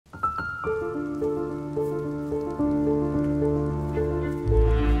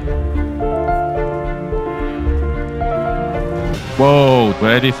Whoa,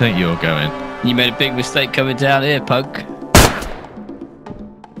 where do you think you're going? You made a big mistake coming down here, punk.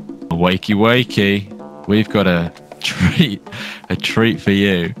 Wakey, wakey. We've got a treat for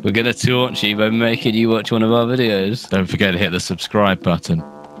you. We're gonna taunt you by making you watch one of our videos. Don't forget to hit the subscribe button.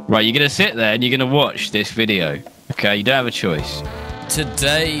 Right, you're gonna sit there and you're gonna watch this video. Okay, you don't have a choice.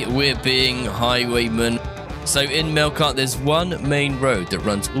 Today we're being highwaymen. So in Melkart there's one main road that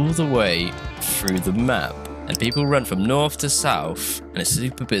runs all the way through the map. And people run from north to south, and it's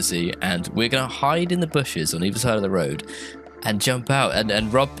super busy, and we're going to hide in the bushes on either side of the road and jump out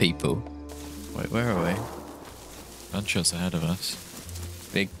and rob people. Wait, where are we? Gunshots ahead of us.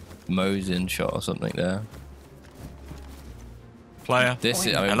 Big Mosin shot or something there. Player. This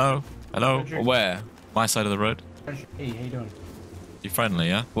is, I mean, hello? Hello? Where? My side of the road. Hey, how you doing? You friendly,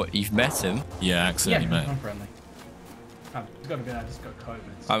 yeah? What, you've met him? Yeah, accidentally met I'm him. friendly. I've got a bit, I just got COVID.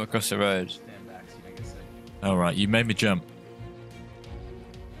 I'm across the road. Stand back so you don't get sick. Alright, you made me jump.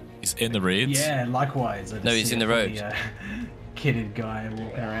 He's in the reeds. Yeah, likewise. No, he's in the road. Kitted guy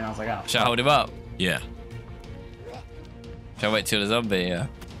walking around. I was like, oh. Shall I hold him up? Yeah. Shall I wait till the zombie? Yeah.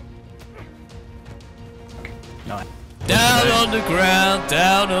 No. Down on the ground,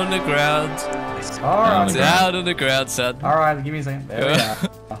 down on the ground. Alright. Down on the ground, son. Alright, give me a second. There we go.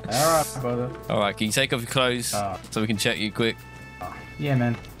 Alright, brother. Alright, can you take off your clothes so we can check you quick? Yeah,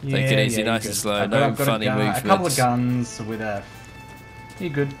 man. Yeah, Take it easy, yeah, nice you're and good. slow, I've no got funny movements. a couple of guns with a... You're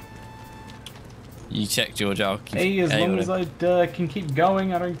good. You check, George. I'll keep Hey, as long as I can keep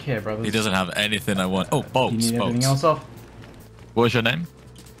going, I don't care, brothers. He doesn't have anything I want. Oh, bolts, You need bolts. everything else off? What was your name?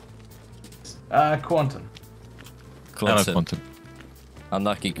 Quantum. Hello, Quantum.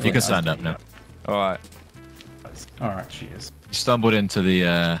 Unlucky. You can stand up now. Alright. Alright, cheers. You stumbled into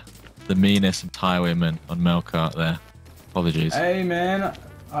the meanest highwayman on Melkart there. Apologies. Hey, man.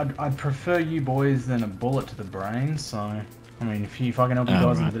 I'd prefer you boys than a bullet to the brain, so... I mean, if you fucking help me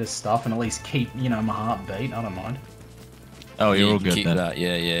guys with a bit of stuff and at least keep, you know, my heartbeat, I don't mind. Oh, you're all good keep then. That.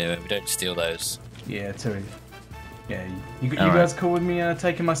 Yeah, we don't steal those. Yeah, too. Yeah, you guys cool with me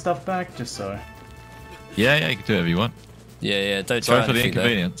taking my stuff back, just so? Yeah, you can do whatever you want. Yeah, don't Sorry try for the anything,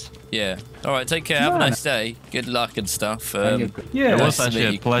 inconvenience. though. Yeah. Alright, take care, have a nice day. Good luck and stuff. Yeah, It was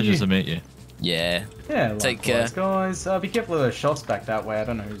actually a pleasure to meet you. Yeah. Yeah, take care. Guys. Be careful of those shots back that way, I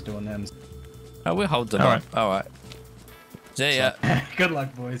don't know who's doing them. Oh, we'll hold them up. Alright. See ya. Good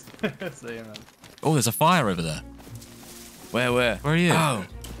luck, boys. See ya, man. Oh, there's a fire over there. Where? Where are you?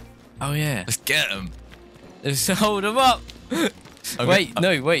 Oh yeah. Let's get him. Let's hold them up.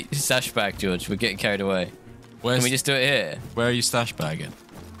 Okay. Wait. Stash back, George. We're getting carried away. Where's, Can we just do it here? Where are you stash bagging?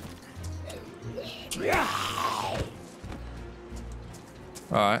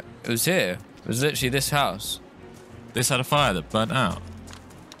 Alright. It was here. It was literally this house. This had a fire that burnt out.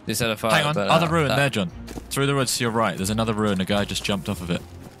 This had a fire. Hang on, but, other ruin there, John. Through the woods to your right, there's another ruin. A guy just jumped off of it.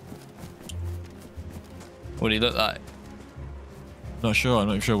 What do he look like? Not sure. I'm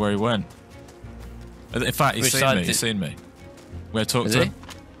not sure where he went. In fact, he's seen me. He's seen me. We're talking to him.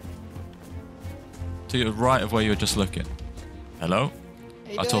 To your right of where you were just looking. Hello?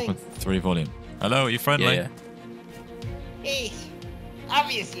 I talk with 3 volume. Hello, are you friendly? Yeah. Hey,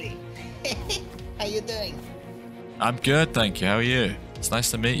 obviously. How you doing? I'm good, thank you. How are you? It's nice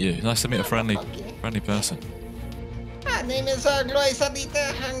to meet you. Nice to meet a friendly person. My name is Gloy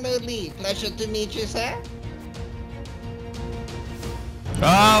Sadita Hangno Lee. Pleasure to meet you, sir.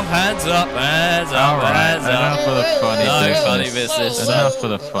 Oh, hands up, hands up, hands up. Enough for the funny business. Funny business. Enough for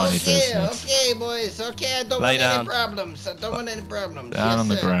the funny business. Okay, boys. Okay, I don't Lay want down. any problems. I don't want any problems. Down on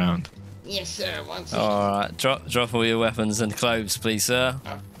the ground. Yes, sir. One second. Alright, drop all your weapons and clothes, please, sir.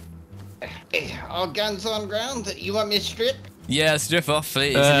 All guns on ground. You want me to strip? Yeah, strip off,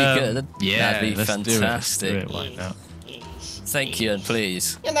 please, if you could. Yeah, that'd be let's fantastic. Do it like that. Yes. Thank you, and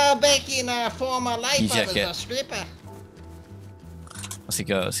please. You know, back in former life, You I check was it. a stripper. What's he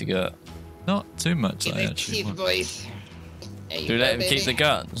got? What's he got? Not too much, I Give it actually chief, want. boys. There you Oh, Do we go, let him keep baby. the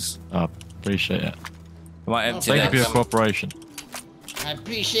guns? I appreciate it. I might empty Thank you for your them. cooperation. I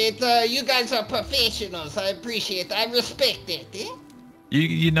appreciate you guys are professionals. I appreciate it. I respect it. Eh?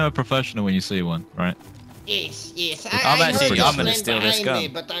 You know a professional when you see one, right? Yes, yes. I'm heard actually- your I'm gonna friend steal this behind me,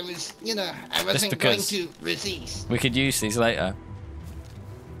 gun. but I was, you know, I wasn't going because- to resist. We could use these later.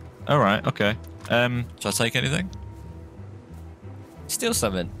 Alright, okay. Shall I take anything? Steal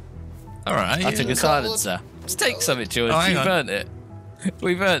something. Alright. I took a silencer. Just take something, George. Oh, hang You've on. earned it.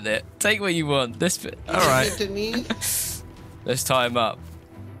 We've earned it. Take what you want. This bit. Alright. Listen to me. Let's tie him up.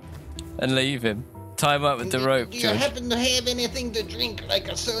 And leave him. Tie him up with the rope, Do you George. happen to have anything to drink, like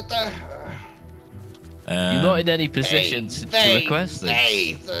a soda? You're not in any position to request this.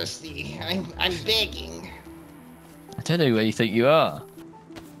 Very thirsty. I'm begging. I don't know where you think you are.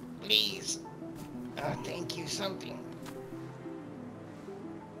 Please. Thank you. Something.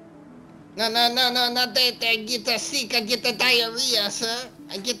 No, not that. I get sick. I get the diarrhea, sir.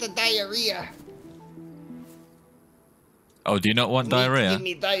 I get the diarrhea. Oh, do you not want diarrhea? Give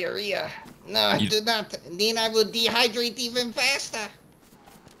me diarrhea. No, I do not. Then I will dehydrate even faster.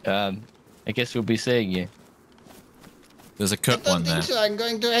 I guess we'll be seeing you. There's a cooked one there. I don't think so. I'm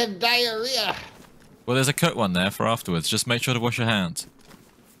going to have diarrhea. Well, there's a cooked one there for afterwards. Just make sure to wash your hands.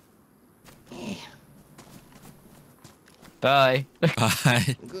 Bye.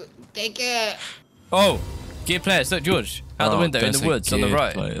 Bye. Good. Take care. Oh, gear players. Look, George. Out the window in the woods on the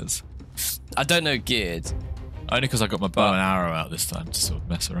right. Players. I don't know geared. Only because I got my bow and arrow out this time to sort of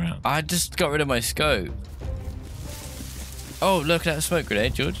mess around. I just got rid of my scope. Oh, look at that smoke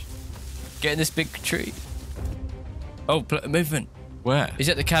grenade, George. Get in this big tree. Oh, movement. Where? He's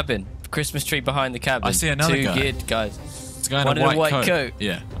at the cabin. Christmas tree behind the cabin. I see another Two guy. geared guys. It's a guy in a white coat.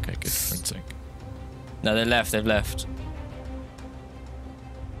 Yeah, okay, good. Printing. No, they left. They've left.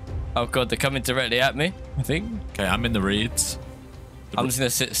 Oh, God, they're coming directly at me, I think. Okay, I'm in the reeds. I'm just going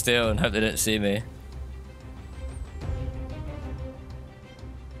to sit still and hope they don't see me.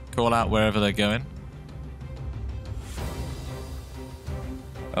 Call out wherever they're going.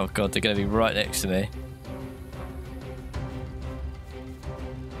 Oh, God, they're going to be right next to me.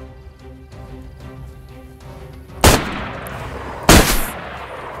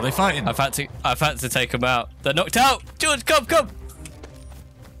 Are they fighting? I've had to take them out. They're knocked out. George, come.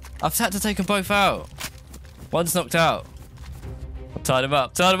 I've had to take them both out. One's knocked out. I've tied him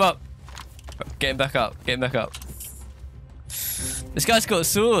up. Get him back up. This guy's got a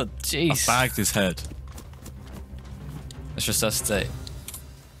sword. Jeez. I bagged his head. Let's resuscitate.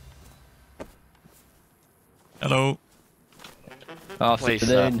 Hello.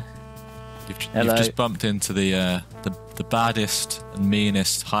 Afternoon. You've just bumped into the baddest and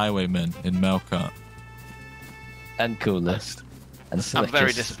meanest highwayman in Melkart. And coolest. And I'm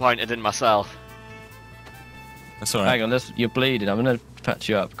very disappointed in myself. That's alright. Hang on, you're bleeding. I'm going to patch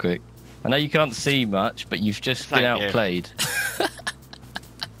you up quick. I know you can't see much, but you've just been outplayed.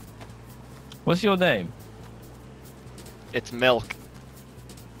 What's your name? It's Milk.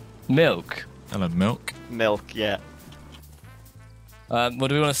 Milk? Hello, Milk. Milk, yeah. What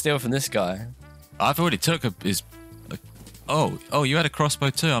do we want to steal from this guy? I've already took his... Oh, you had a crossbow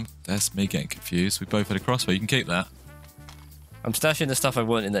too. That's me getting confused. We both had a crossbow. You can keep that. I'm stashing the stuff I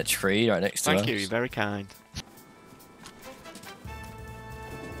want in that tree right next to us. Thank you, you're very kind.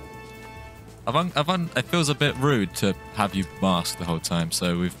 It feels a bit rude to have you masked the whole time.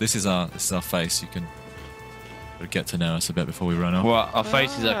 So this is our face. You can get to know us a bit before we run off. Well, our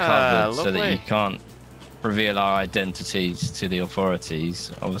faces are covered so that lovely. you can't reveal our identities to the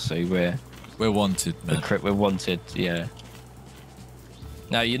authorities. Obviously, we're wanted, man. We're wanted, yeah.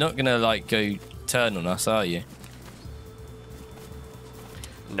 Now you're not gonna like go turn on us, are you?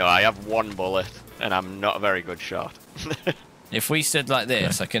 No, I have one bullet, and I'm not a very good shot. If we stood like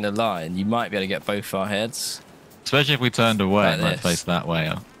this, like in a line, you might be able to get both our heads. Especially if we turned away Like and like this. faced that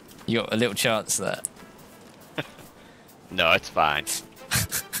way. You got a little chance there. No, it's fine.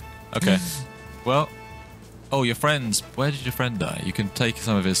 Okay. Well, your friends. Where did your friend die? You can take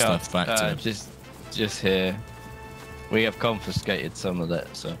some of his stuff back to him. Just here. We have confiscated some of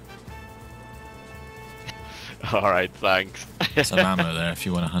that, so. Alright, thanks. Some ammo there if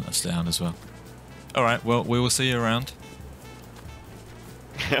you want to hunt us down as well. Alright, well, we will see you around.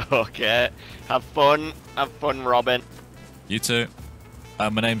 Okay. Have fun, Robin. You too. My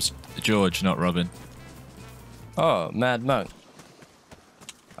name's George, not Robin. Oh, Mad Monk.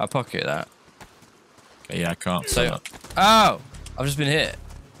 I'll pocket that. Okay, yeah, I can't. So, oh! I've just been hit.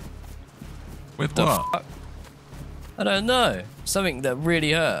 With The what? fuck? I don't know. Something that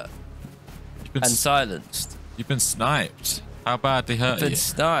really hurt. And silenced. You've been sniped. How bad they hurt you? Been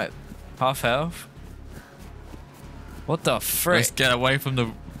sniped. Half health. What the frick? Let's get away from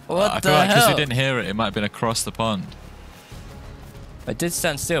the... What I the feel like because hell? we didn't hear it, it might have been across the pond. I did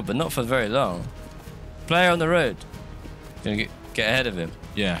stand still, but not for very long. Player on the road. Gonna get ahead of him.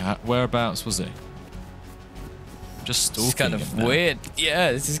 Yeah, whereabouts was he? Just stalking It's kind of him now. weird.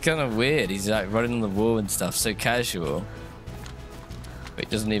 Yeah, this is kind of weird. He's like running on the wall and stuff, so casual. But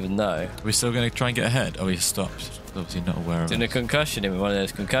he doesn't even know. Are we still going to try and get ahead? Oh, he stopped. Obviously not aware of Doing a it. concussion in with one of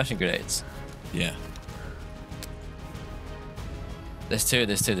those concussion grenades. Yeah. There's two.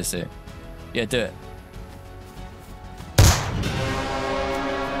 Yeah, do it.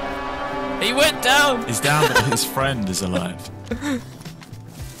 He went down. He's down, but his friend is alive.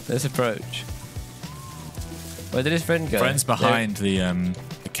 Let's approach. Where did his friend go? Friend's behind the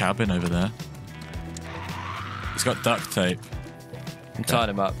cabin over there. He's got duct tape. I'm tying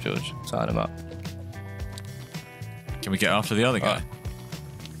him up, George. Tying him up. Can we get after the other guy?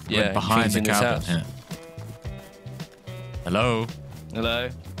 Yeah, Went behind the cabin. Yeah. Hello. Hello.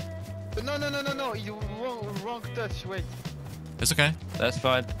 No. You wrong touch. Wait. It's okay. That's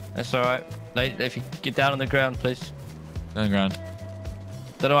fine. That's all right. If you get down on the ground, please. Down the ground.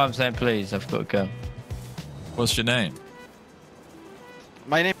 Don't know why I'm saying please. I've got a gun. What's your name?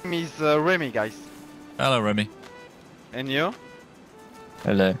 My name is Remy, guys. Hello, Remy. And you?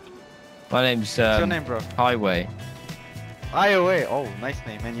 Hello. My name's What's your name, bro? Highway. Highway. Oh, nice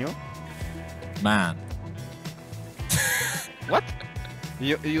name. And you? Man. What?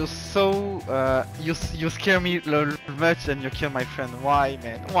 You so you scare me much and you kill my friend. Why,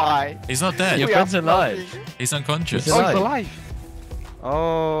 man? Why? He's not dead. Your We friend's are alive. nothing. He's unconscious. He's Oh, alive. he's alive.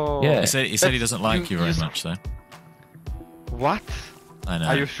 Oh. Yeah. He said he doesn't like you very much, though. What? I know.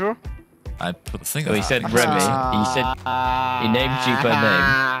 Are you sure? I put the thing. So he said Remy. He said he named you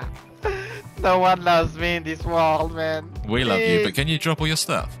by name. No one loves me in this world, man. We love you, but Please. can you drop all your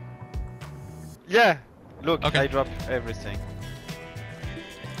stuff? Yeah. Look, Okay. I dropped everything.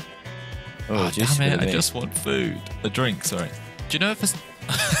 Oh, just damn it! for I me. just want food. A drink, sorry. Do you know if there's...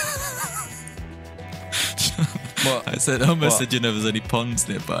 What? I said, almost What? said, do you know if there's any ponds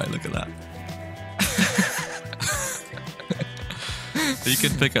nearby? Look at that. You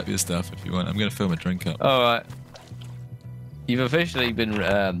can pick up your stuff if you want. I'm going to fill my drink up. All right. You've officially been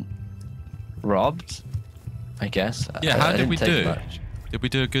robbed, I guess. Yeah, how I did we didn't take do? much. Did we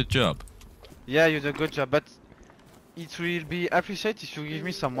do a good job? Yeah, you did a good job, but it will be appreciated if you give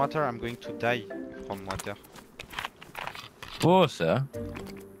me some water. I'm going to die from water. Water?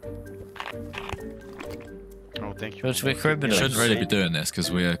 Oh, thank you. Because we're We criminals. shouldn't really be doing this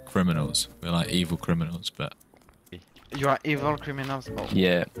because we're criminals. We're like evil criminals, but... You are evil criminals. Oh,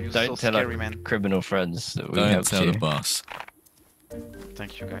 Yeah, you're don't so tell our scary, man. criminal friends that we Don't helped tell you. the boss.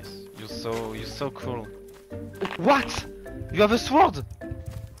 Thank you, guys. You're so cool. What? You have a sword?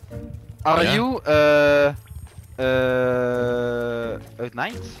 Are Yeah. you a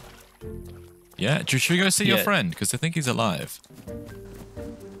knight? Yeah, should we go see your Yeah. friend? Because I think he's alive.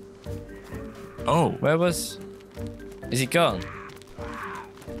 Oh, Where was... Is he gone?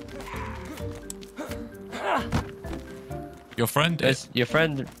 your friend did. Your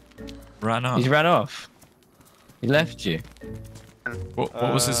friend, Ran off. he's ran off. He left you. What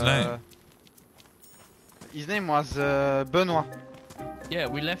was his name? His name was Benoit. Yeah,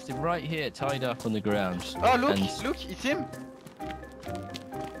 we left him right here, tied up on the ground. Oh, look, And- look, it's him.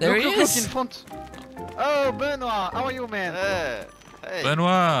 There look, he look, is. Look in front. Oh, Benoit, how are you, man? Hey,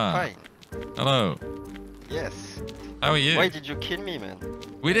 Benoit. fine. Hello. Yes. How are you? Why did you kill me, man?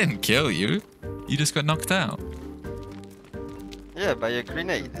 We didn't kill you. You just got knocked out. Yeah, by a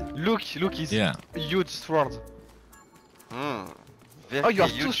grenade. Look, his Yeah. huge sword. Hmm. Very Oh, you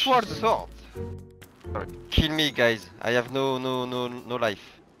have two huge swords. sword. Kill me, guys. I have no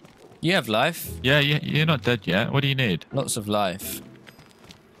life. You have life. Yeah, you're not dead yet. What do you need? Lots of life.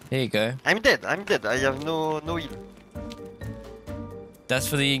 Here you go. I'm dead. I have no heal. That's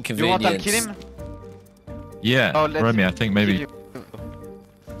for the You inconvenience. want to kill him? Yeah, Oh, let Remy, him I think kill maybe... you.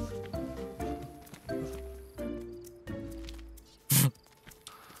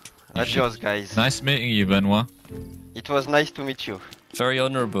 Adios, guys. Nice meeting you, Benoit. It was nice to meet you. Very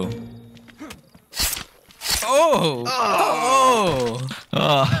honourable. Oh! Oh!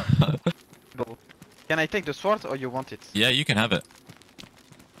 Oh. Can I take the sword or you want it? Yeah, you can have it.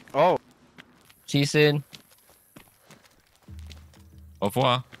 Oh, See you soon. Au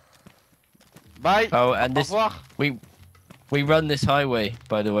revoir. bye. Oh, and Au this revoir. we run this highway,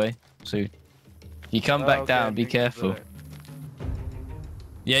 by the way. So you come back Okay, down. Be thank you, careful. brother.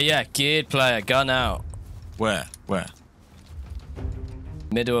 Yeah, kid player, gun out. Where?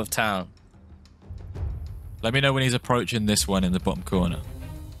 Middle of town. Let me know when he's approaching this one in the bottom corner.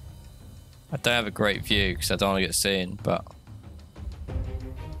 I don't have a great view because I don't want to get seen, but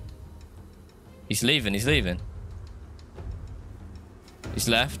he's leaving. He's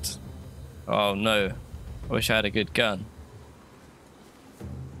left. Oh no! I wish I had a good gun.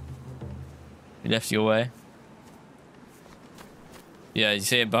 He left your way. Yeah, you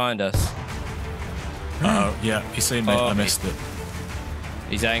see him behind us. Oh, yeah, you seen me. Oh, I missed it.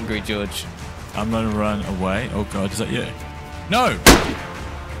 He's angry, George. I'm gonna run away. Oh god, is that you? No!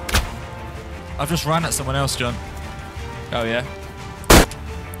 I've just ran at someone else, John. Oh yeah.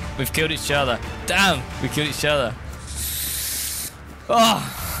 We've killed each other. Damn, we killed each other. Oh.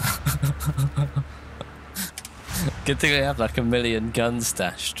 Good thing they have like 1 million guns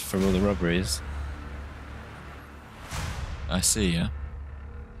stashed from all the robberies. I see, yeah.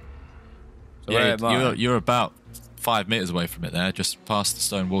 So where am I? You're about 5 meters away from it there, just past the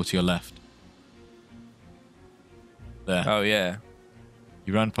stone wall to your left. There. Oh yeah.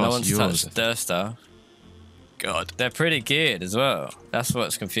 You ran past No one's yours. touched their stuff. God. They're pretty geared as well. That's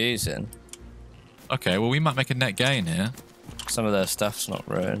what's confusing. Okay, well we might make a net gain here. Some of their stuff's not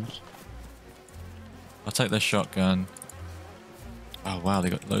ruined. I'll take their shotgun. Oh wow, they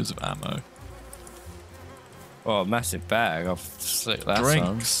got loads of ammo. Oh, massive bag. I'll slick that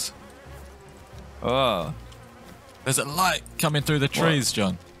Drinks. on. Oh. There's a light coming through the trees,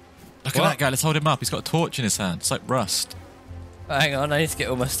 John. Look at that guy. Let's hold him up. He's got a torch in his hand. It's like rust. Hang on, I need to get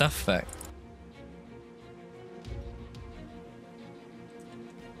all my stuff back.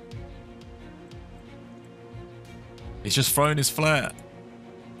 He's just thrown his flare.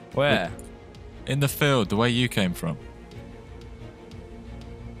 Where? In the field, the way you came from.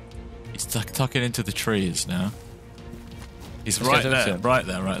 He's tucking into the trees now. He's Let's right go talk to there, him. right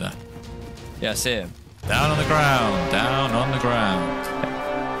there, right there. Yeah, I see him. Down on the ground, down on the ground.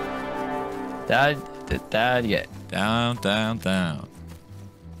 Down, yeah. Down, down, down.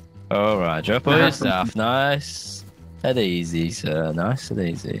 Alright, drop all your stuff. Nice and easy, sir. Nice and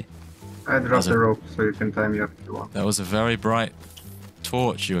easy. I dropped the rope so you can tie me up if you want. That was a very bright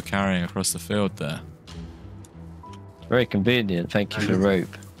torch you were carrying across the field there. Very convenient. Thank you for the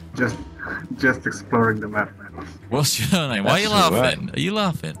rope. Just exploring the map, man. What's your name? Why are you That's all laughing? Are you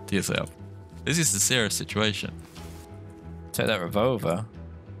laughing to yourself? This is a serious situation. Take that revolver.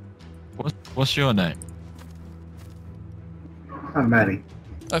 What's your name? I'm Maddie.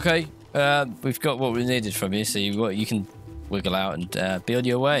 Okay, we've got what we needed from you, so you can wiggle out and be on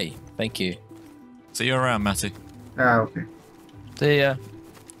your way. Thank you. See you around, Matty. Ah, okay. See ya.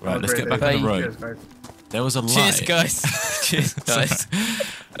 Right, let's Great get back day. on the road. Cheers, guys. There was a light. Cheers, guys. Cheers, guys.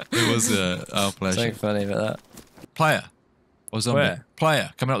 It was our pleasure. Something funny about that. Player. Or zombie. Where?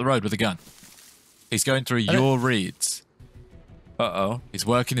 Player coming up the road with a gun. He's going through your reeds. Uh-oh. He's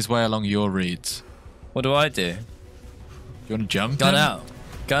working his way along your reeds. What do I do? You want to jump Gun him? out.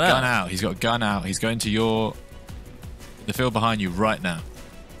 Gun Gun out. out. He's got a gun out. He's going to the field behind you right now.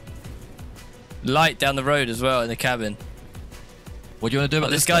 Light down the road as well in the cabin. What do you want to do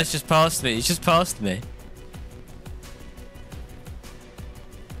about This this guy's guy? just passed me. He's just passed me.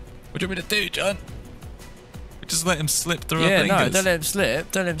 What do you want me to do, John? We just let him slip through our Yeah, fingers. no, don't let him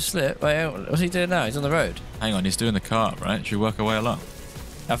slip. Don't let him slip. Wait, what's he doing now? He's on the road. Hang on, he's doing the cart, right? Should we work our way along?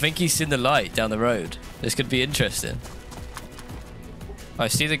 I think he's seen the light down the road. This could be interesting. I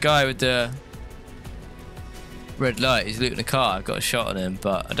see the guy with the red light. He's looting a car. I've got a shot on him,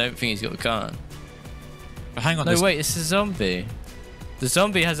 but I don't think he's got a gun. But hang on. No, wait, it's a zombie. The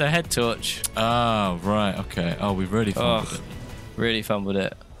zombie has a head torch. Oh, right, okay. Oh, we really fumbled it. Really fumbled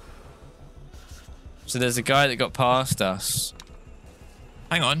it. So there's a guy that got past us.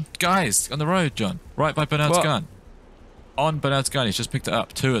 Hang on, guys, on the road, John. Right by Bernard's What? gun. On Bernard's gun, he's just picked it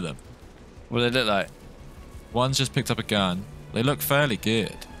up. 2 of them. What do they look like? One's just picked up a gun. They look fairly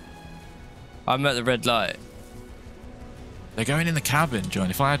geared. I'm at the red light. They're going in the cabin, John.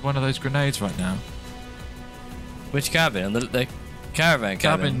 If I had one of those grenades right now. Which cabin? On the caravan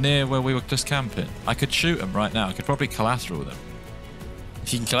Cabin near where we were just camping. I could shoot them right now. I could probably collateral them.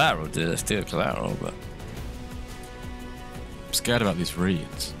 If you can collateral, let's do a collateral, but... I'm scared about these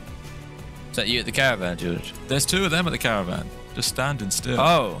reeds. Is that you at the caravan, George? There's 2 of them at the caravan. Just standing still.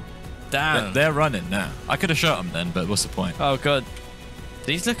 Oh, damn. They're running now. I could have shot them then, but what's the point? Oh, God.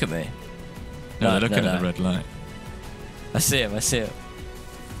 Please look at me. No, they're looking at the red light. I see him, I see him.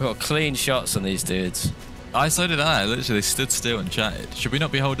 We've got clean shots on these dudes. So did I. Literally, they stood still and chatted. Should we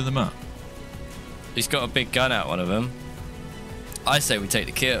not be holding them up? He's got a big gun out, one of them. I say we take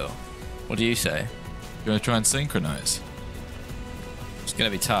the kill. What do you say? You want to try and synchronize? It's going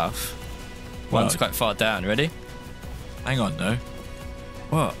to be tough. Well, One's quite far down. Ready? Hang on, though.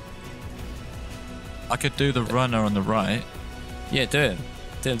 What? I could do the runner on the right. Yeah, do him.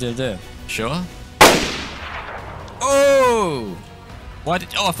 Do him. Sure? Oh! Why did...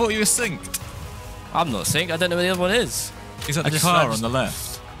 Oh, I thought you were synced. I'm not synced. I don't know where the other one is. He's at I the just- car I just- on the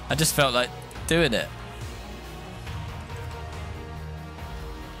left. I just felt like doing it.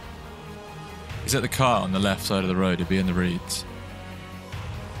 He's at the car on the left side of the road. He'd be in the reeds.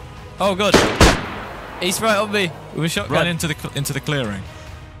 Oh, God. He's right on me with a shotgun. Run into the clearing.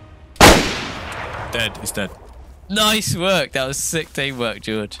 Dead. He's dead. Nice work. That was sick teamwork,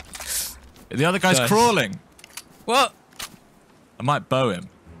 George. The other guy's Nice. crawling. What? I might bow him.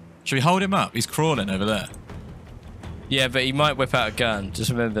 Should we hold him up? He's crawling over there. Yeah, but he might whip out a gun.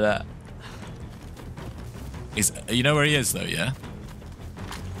 Just remember that. You know where he is though, yeah?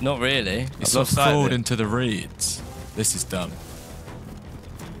 Not really. He's sort of crawled into the reeds. This is dumb.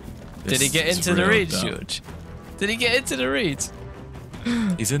 Did he get into the reeds, George? Did he get into the reeds?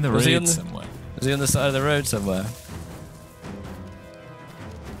 He's in the reeds somewhere. Is he on the side of the road somewhere?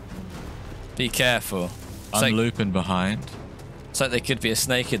 Be careful. I'm looping behind. It's like there could be a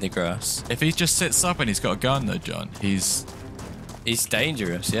snake in the grass. If he just sits up and he's got a gun though, John, he's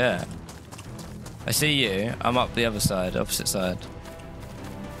dangerous, yeah. I see you. I'm up the other side, opposite side.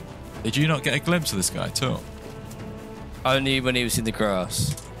 Did you not get a glimpse of this guy at all? Only when he was in the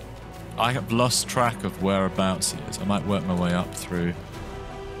grass. I have lost track of whereabouts he is. I might work my way up through.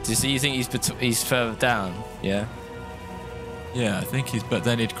 So you think he's further down? Yeah. Yeah, I think he's. But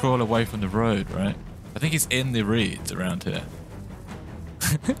then he'd crawl away from the road, right? I think he's in the reeds around here.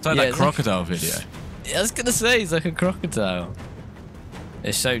 It's like that crocodile video. Yeah, I was gonna say he's like a crocodile.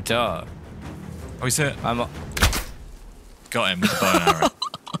 It's so dark. Oh, he's here. I'm. Got him with the bow and arrow.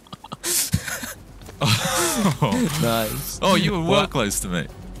 Oh. Nice. Oh, you were close to me.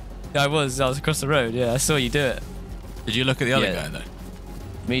 Yeah, I was across the road. Yeah, I saw you do it. Did you look at the other guy though?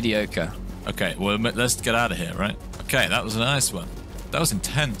 Mediocre. Okay, well let's get out of here, right? Okay, that was a nice one. That was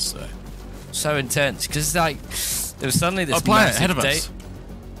intense though. So intense because it's like there was suddenly this player ahead of us.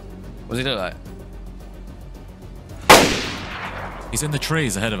 What does he look like? He's in the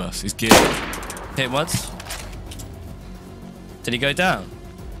trees ahead of us. He's geared. Hit him once. Did he go down?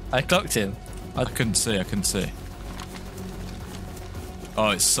 I clocked him. I couldn't see. I couldn't see. Oh,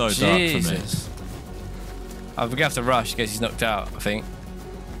 it's so dark for me. We're gonna have to rush in case he's knocked out, I think.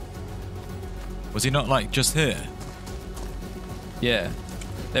 Was he not like just here? Yeah.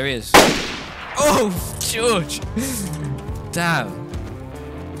 There he is. Oh, George! Damn.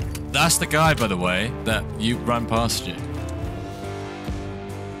 That's the guy, by the way, that you ran past you.